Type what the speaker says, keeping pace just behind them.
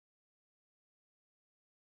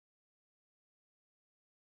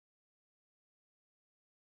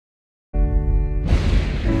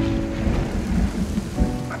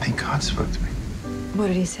God spoke to me. What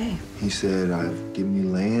did he say? He said, I've given you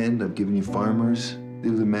land, I've given you farmers.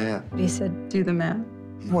 Do the math. He said, do the math.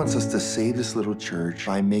 He wants us to save this little church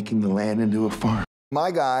by making the land into a farm. My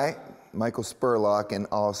guy, Michael Spurlock in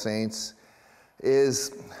All Saints,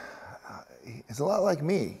 is a lot like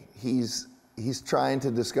me. He's trying to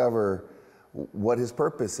discover what his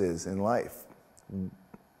purpose is in life,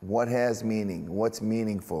 what has meaning, what's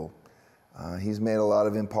meaningful. He's made a lot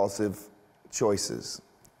of impulsive choices.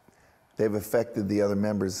 They've affected the other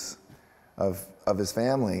members of his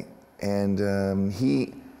family, and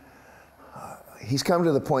he's come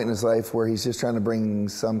to the point in his life where he's just trying to bring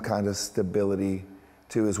some kind of stability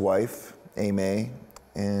to his wife, Amy,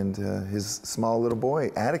 and his small little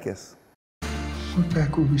boy, Atticus. We're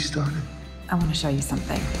back where we started. I want to show you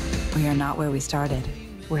something. We are not where we started.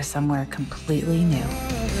 We're somewhere completely new.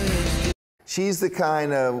 She's the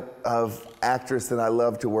kind of actress that I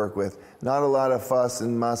love to work with. Not a lot of fuss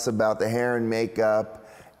and muss about the hair and makeup,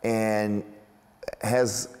 and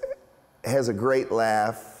has a great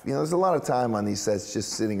laugh. You know, there's a lot of time on these sets just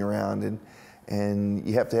sitting around, and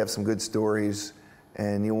you have to have some good stories,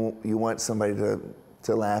 and you want somebody to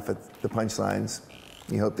laugh at the punchlines.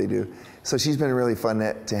 You hope they do. So she's been really fun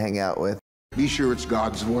to hang out with. Be sure it's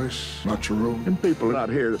God's voice, not your own. And people are not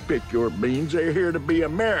here to pick your beans, they're here to be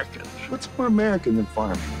Americans. What's more American than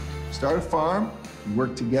farming? Start a farm, we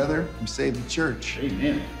work together, we save the church.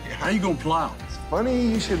 Amen. How you gonna plow? It's funny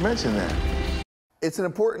you should mention that. It's an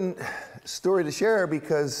important story to share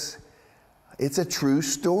because it's a true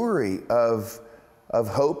story of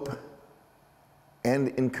hope and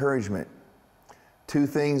encouragement. Two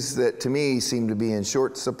things that, to me, seem to be in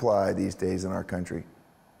short supply these days in our country.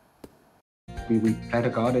 We plant a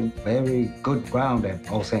garden, very good ground at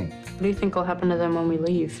All Saints. What do you think will happen to them when we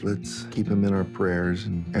leave? Let's keep them in our prayers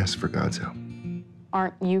and ask for God's help.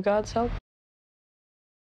 Aren't you God's help?